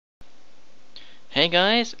Hey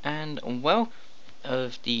guys, and welcome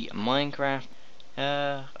of the Minecraft.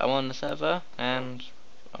 I'm on the server, and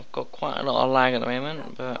I've got quite a lot of lag at the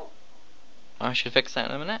moment, but I should fix that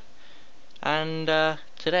in a minute. And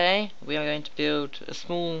today we are going to build a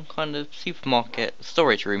small kind of supermarket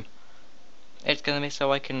storage room. It's going to be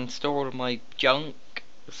so I can store all of my junk,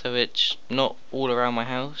 so it's not all around my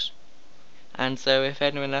house. And so if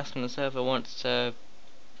anyone else on the server wants to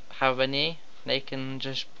have any, they can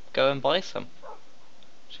just go and buy some.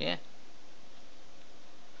 So yeah.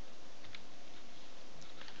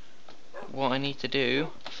 What I need to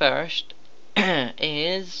do first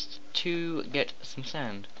is to get some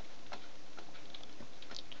sand.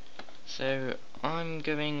 So I'm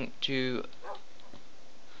going to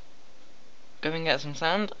go and get some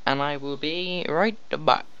sand, and I will be right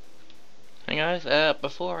back. Hey guys,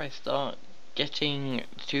 before I start getting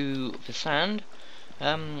to the sand,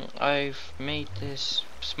 I've made this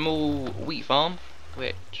small wheat farm,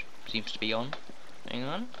 which seems to be on. Hang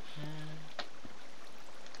on.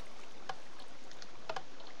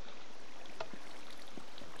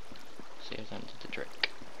 See if I did the trick.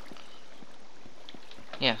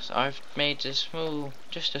 Yes, I've made just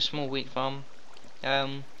a small wheat farm.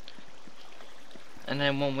 And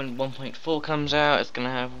then when 1.4 comes out, it's gonna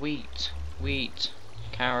have wheat,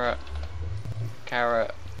 carrot,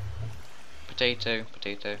 potato.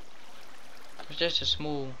 It's just a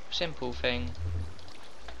small, simple thing,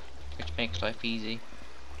 which makes life easy.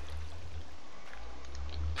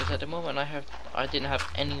 Because at the moment I didn't have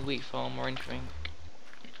any wheat farm or anything.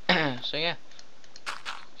 So yeah.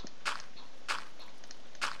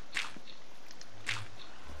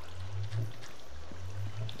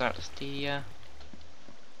 That's the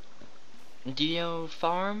old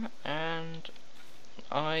farm, and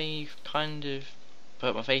I kind of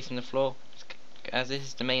put my face in the floor, as this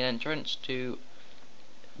is the main entrance to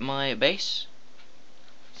my base.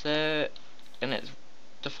 So, and it's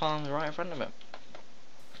the farm right in front of it.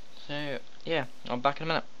 So yeah, I'm back in a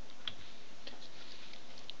minute.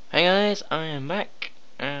 Hey guys, I am back,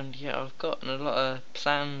 and yeah, I've got a lot of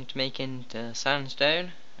sand to make into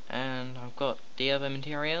sandstone, and I've got the other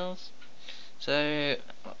materials. So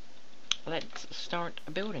let's start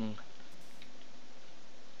building.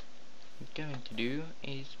 What I'm going to do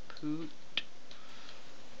is put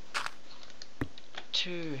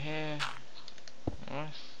 2 here.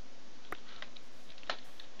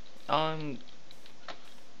 I'm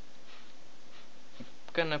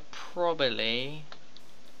gonna probably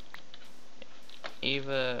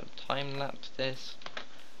either time lapse this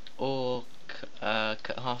or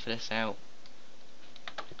cut half of this out.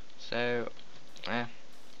 So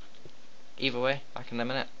either way, back in a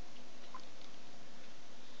minute.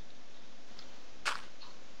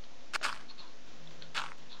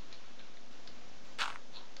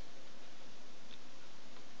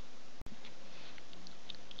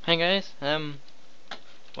 Hey guys,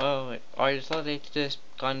 well, I decided to just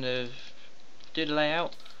kind of do the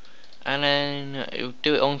layout and then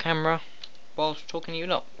do it on camera whilst talking to you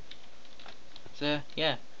lot. So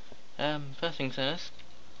yeah, first things first,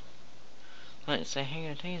 let's say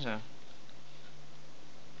hey taser.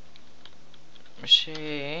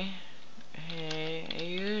 Say hey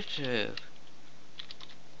YouTube.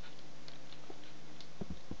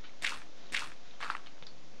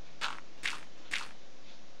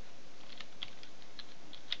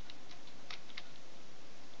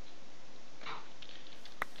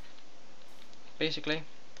 Basically,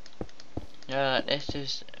 this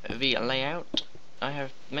is the layout I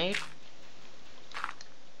have made.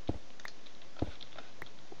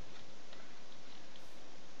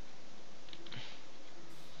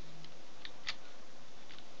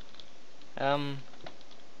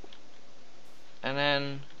 And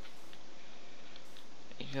then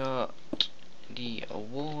you got the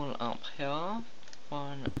wall up here.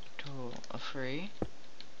 1, 2, 3.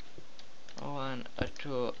 1,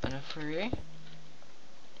 2, and 3.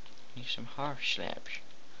 Need some half slabs.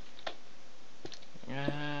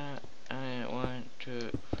 And 1,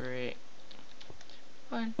 2, 3.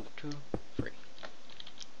 1, 2, 3.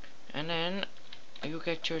 And then you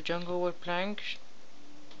get your jungle wood planks.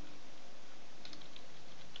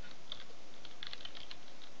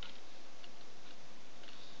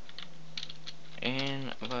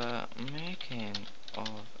 In the making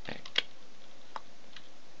of it.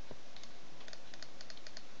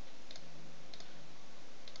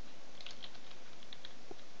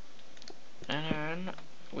 And then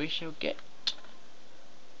we shall get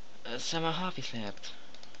some harvey slabs.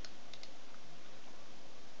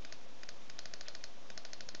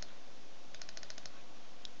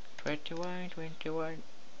 Twenty-one.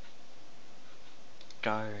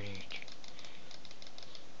 Darn it.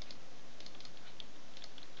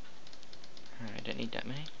 I don't need that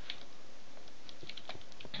many.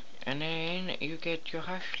 And then you get your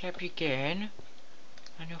half slab again,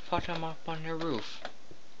 and you put them up on the roof.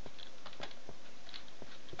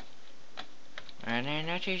 And then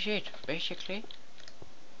that is it, basically.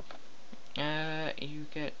 You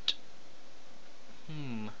get...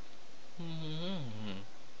 You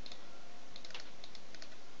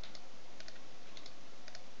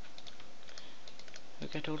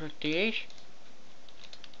get all of these,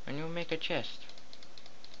 and you make a chest.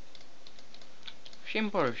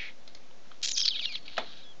 Simple.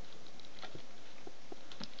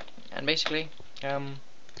 And basically,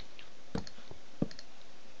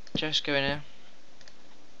 just go in here.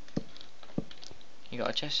 You got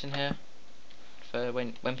a chest in here for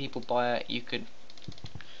when people buy it. You could,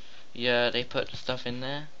 they put the stuff in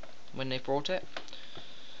there when they brought it.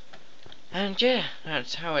 And yeah,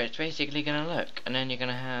 that's how it's basically gonna look. And then you're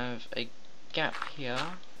gonna have a gap here.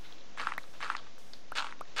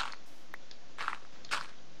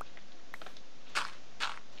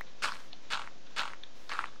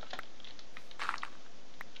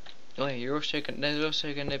 Oh, you're also there's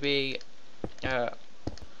also gonna be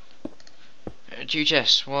two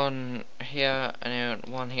chests, one here and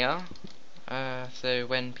then one here. So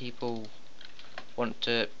when people want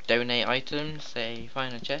to donate items, they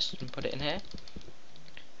find a chest and put it in here.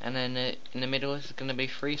 And then in the middle is going to be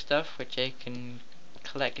free stuff, which they can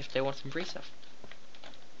collect if they want some free stuff.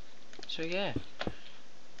 So yeah,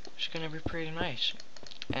 it's going to be pretty nice.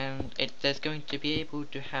 And there's going to be able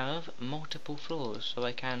to have multiple floors, so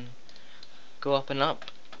I can go up and up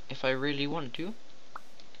if I really want to.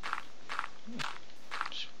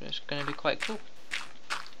 It's going to be quite cool.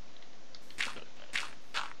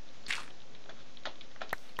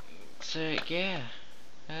 So yeah,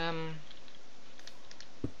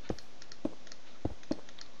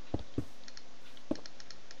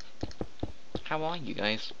 how are you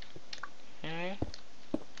guys?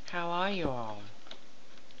 How are you all?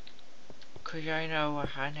 'Cause I know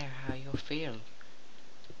how you feel.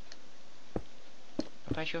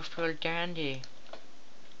 I bet you feel dandy.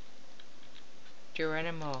 Your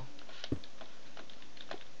animal.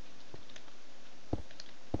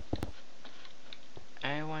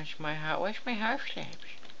 Where's my house slabs?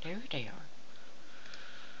 There they are.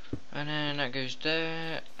 And then that goes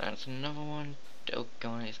there. That's another one. Oh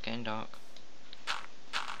god, it's getting dark.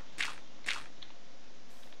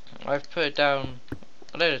 I've put down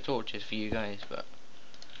a load of torches for you guys, but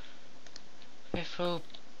I feel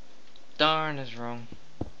darn is wrong.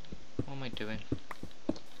 What am I doing?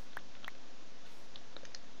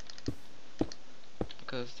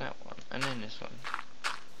 Because that one, and then this one.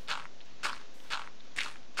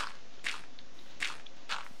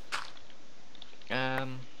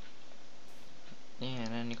 Yeah,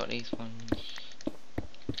 and then you got these ones.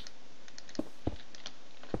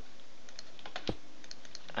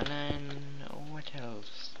 And then, what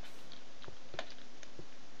else?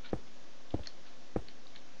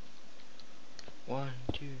 One,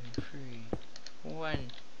 two, three,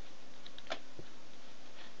 one.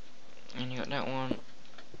 And you got that one. I'm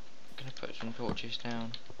gonna put some torches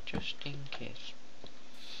down, just in case.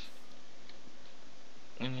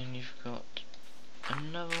 And then you've got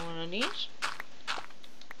another one of these.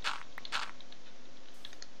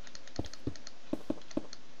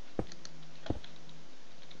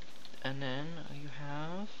 And then you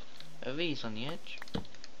have these on the edge.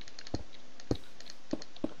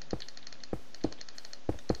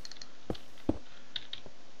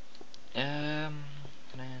 And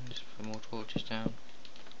then just put more torches down.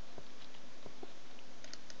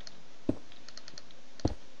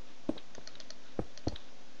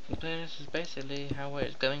 This is basically how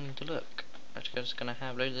it's going to look. I'm just gonna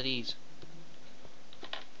have loads of these.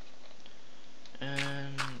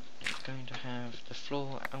 And it's going to have the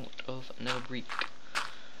floor out of another brick,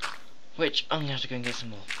 which I'm gonna have to go and get some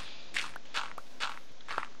more.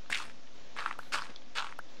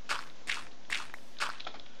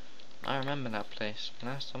 I remember that place.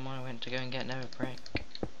 Last time I went to go and get another brick,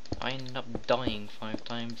 I ended up dying 5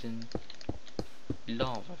 times in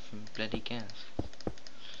lava from bloody gas.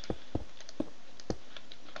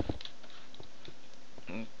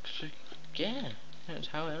 So yeah, that's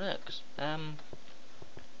how it looks. Might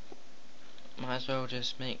as well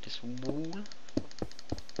just make this wall.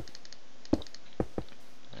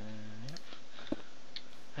 Yep.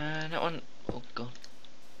 That one, oh god.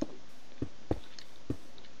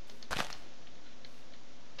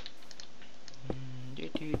 Do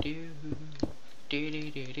do do do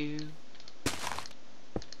do do do.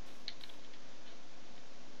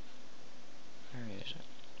 Where is it?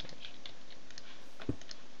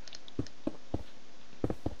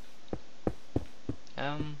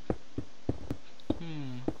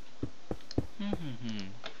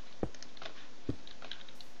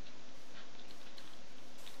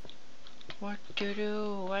 What to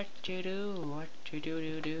do? What to do? What to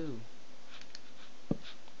do?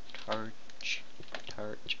 Torch,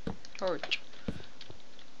 torch, torch.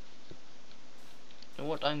 And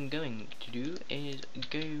what I'm going to do is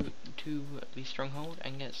go to the stronghold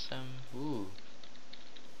and get some. Ooh.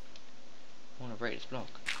 I want to break this block.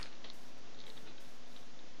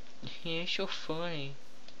 Yeah, so funny.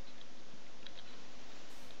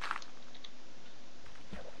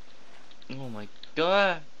 Oh my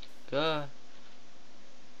god. God.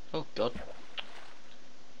 Oh god.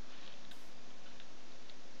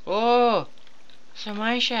 Oh! It's a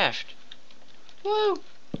mine shaft. Woo!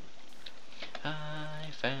 I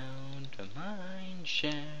found a mine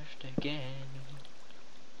shaft again.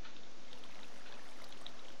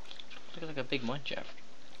 Looks like a big mine shaft.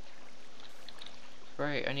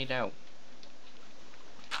 Right, I need out.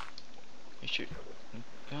 I should.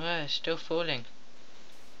 Ah, it's still falling.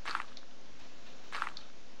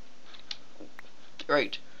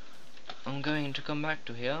 Right. I'm going to come back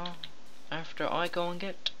to here after I go and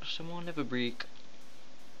get some more nether brick.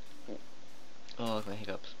 Oh, I've got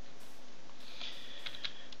hiccups.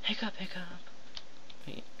 Hiccup.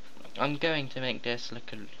 I'm going to make this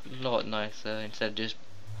look a lot nicer instead of just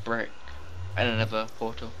brick and another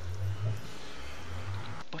portal.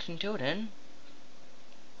 But until then,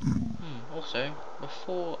 also,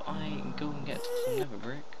 before I go and get some nether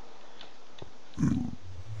brick,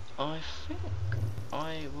 I think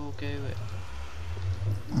I will go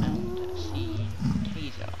and see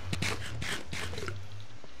Hazel.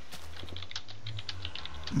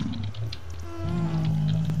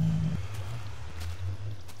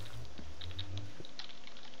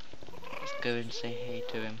 Let's go and say hey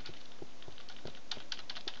to him,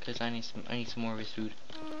 because I need some more of his food.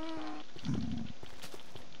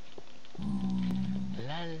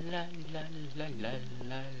 La la la la la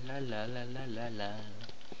la la la la la la la.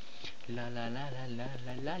 La la la la la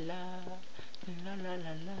la la la la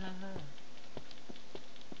la la.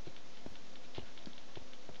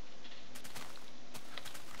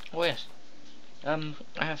 Oh yes, I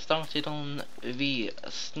have started on the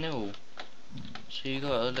snow, so you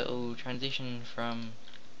got a little transition from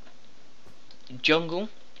jungle,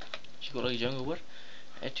 so you got like jungle wood,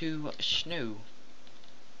 to snow,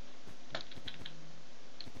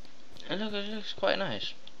 and look, it looks quite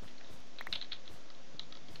nice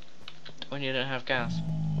when you don't have gas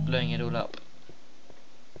blowing it all up.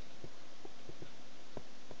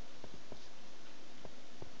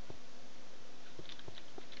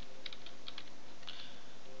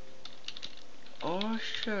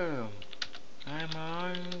 Awesome! I'm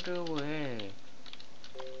on the way.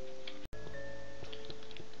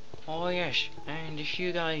 Oh yes, and if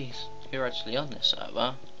you guys who are actually on this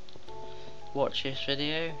server watch this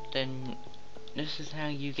video, then this is how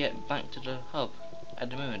you get back to the hub at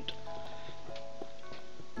the moment.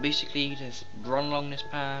 Basically, you just run along this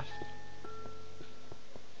path,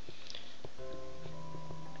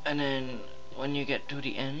 and then when you get to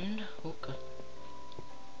the end, oh god,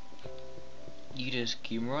 you just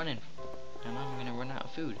keep running, and I'm gonna run out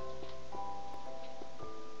of food.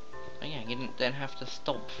 Oh yeah, you don't have to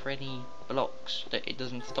stop for any blocks. That it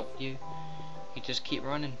doesn't stop you. You just keep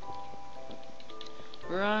running.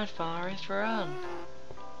 Run, Forest, run!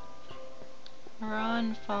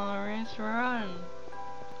 Run, Forest, run!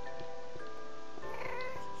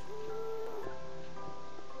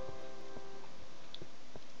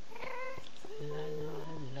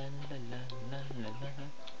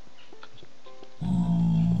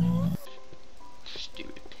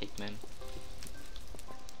 Stupid pigmen.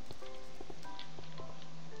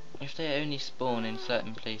 If they only spawn in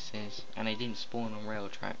certain places and they didn't spawn on rail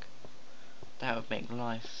track, that would make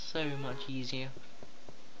life so much easier.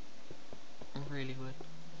 It really would.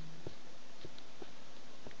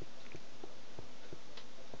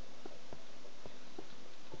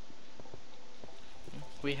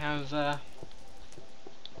 We have a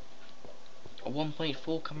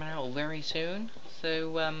 1.4 coming out very soon,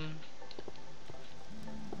 so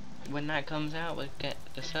when that comes out, we'll get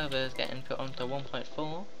the servers getting put onto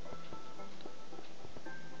 1.4,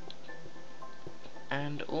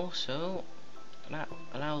 and also that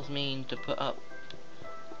allows me to put up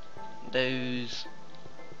those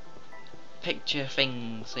picture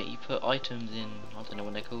things that you put items in. I don't know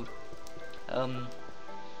what they're called.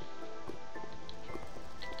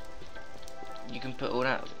 You can put all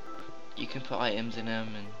that. You can put items in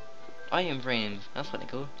them and item frames. That's what they're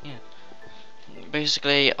called. Yeah.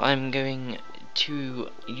 Basically, I'm going to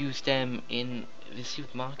use them in the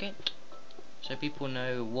supermarket, so people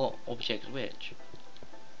know what object's which.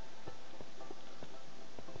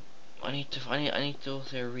 I need to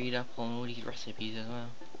also read up on all these recipes as well.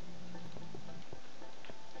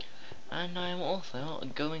 And I am also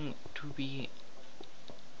going to be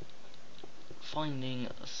finding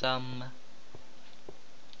some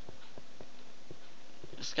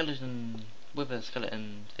wither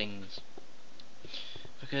skeleton things,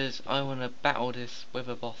 because I want to battle this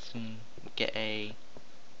wither boss and get a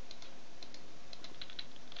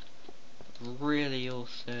really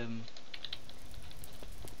awesome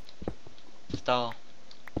star,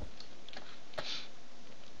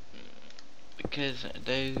 because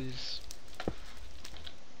those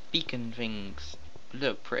beacon things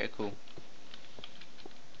look pretty cool,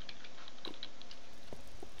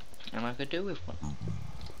 and I could do with one.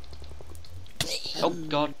 Oh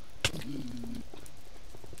god.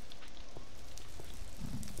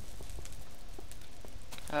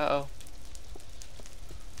 Uh-oh.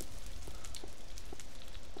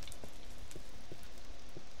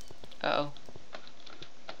 Uh-oh.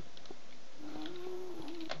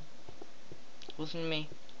 Wasn't me.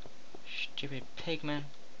 Stupid pigman.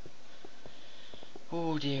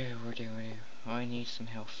 Oh dear, oh dear, oh dear. I need some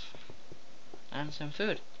health. And some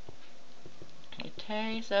food.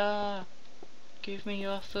 Taser! Give me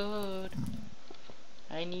your food.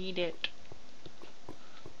 I need it.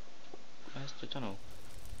 Where's the tunnel?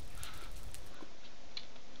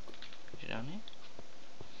 Is it down here?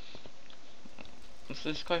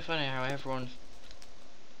 It's quite funny how everyone's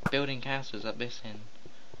building castles at this end.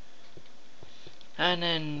 And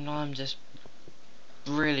then I'm just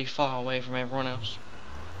really far away from everyone else.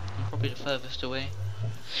 I'm probably the furthest away.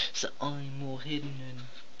 So I'm more hidden and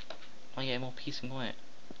I get more peace and quiet.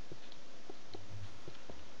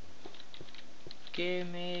 Give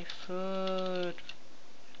me food.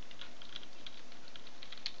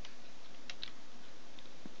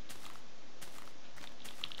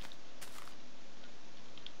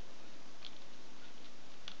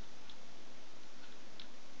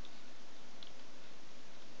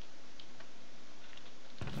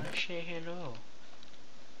 Say hello.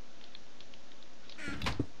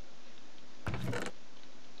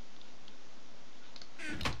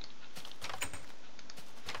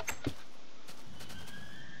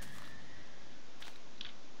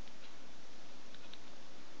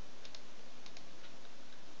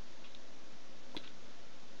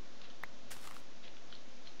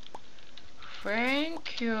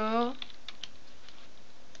 Thank you.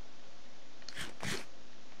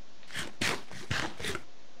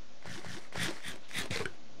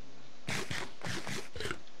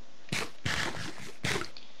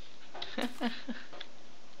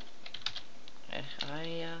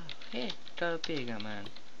 I hit the bigger man.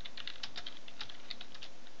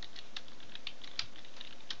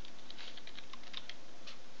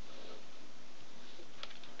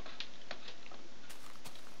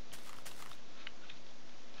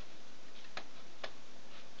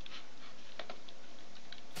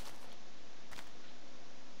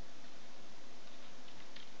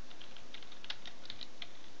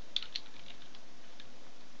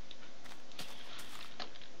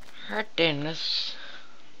 Right then, let's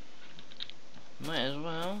might as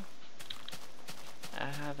well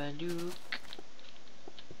have a look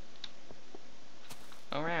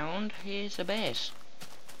around. Here's the base.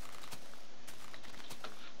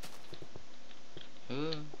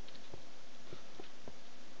 Ooh.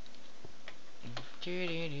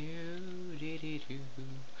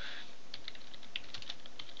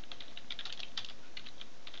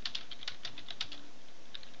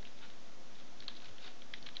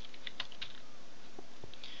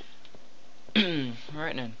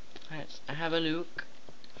 Right then, let's have a look.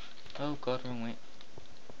 Oh god, wrong way.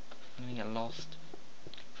 I'm gonna get lost.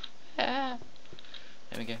 Ah.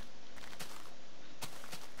 There we go.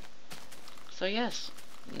 So yes,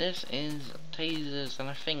 this is tasers and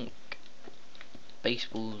I think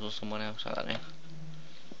baseballs or someone else, I don't know.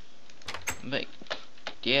 But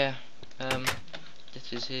yeah,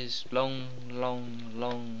 this is his long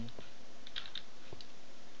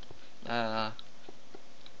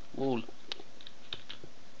wall.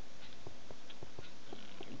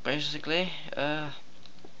 Basically,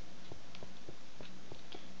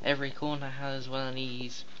 every corner has one of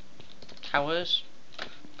these towers,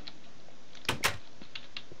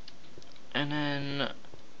 and then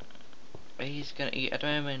he's gonna eat at the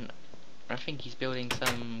moment. I think he's building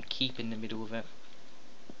some keep in the middle of it,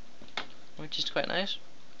 which is quite nice.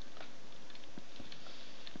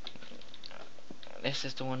 This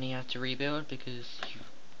is the one he had to rebuild because he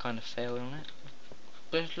kind of failed on it,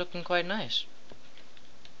 but it's looking quite nice.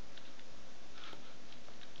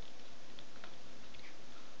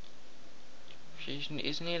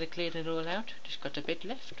 It's nearly cleared it all out, just got a bit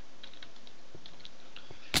left.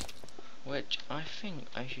 Which I think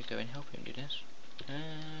I should go and help him do this.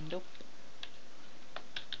 And nope,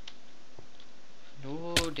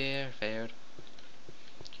 Oh dear, failed.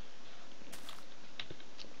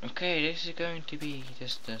 Okay, this is going to be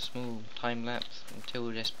just a small time lapse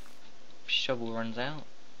until this shovel runs out.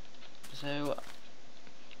 So,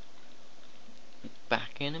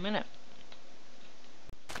 back in a minute.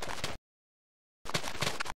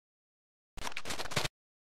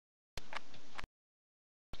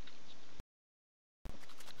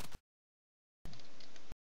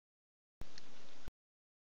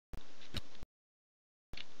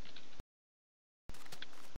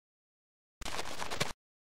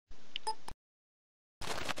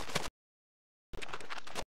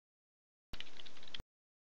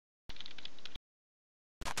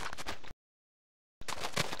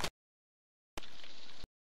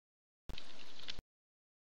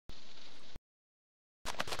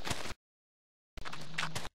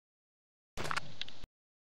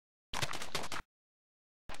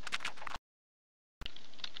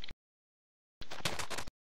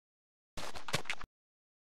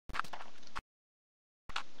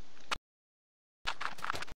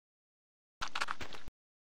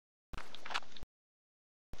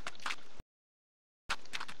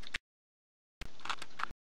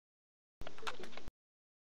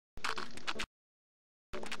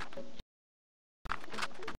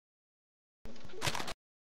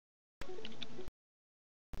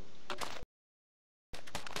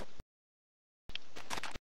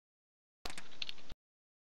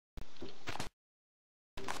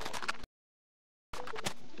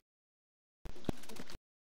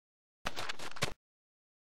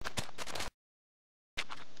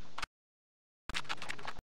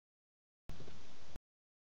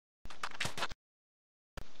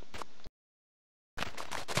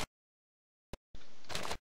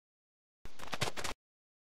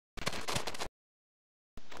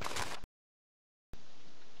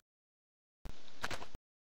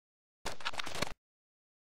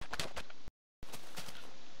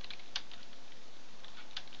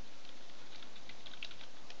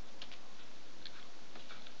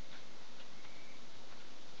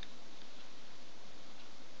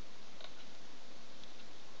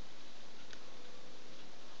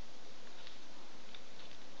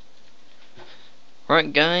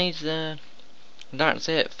 Right guys, that's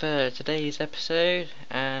it for today's episode,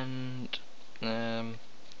 and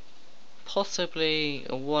possibly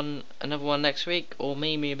another one next week, or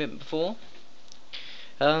maybe a bit before.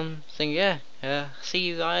 So yeah, see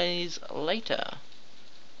you guys later.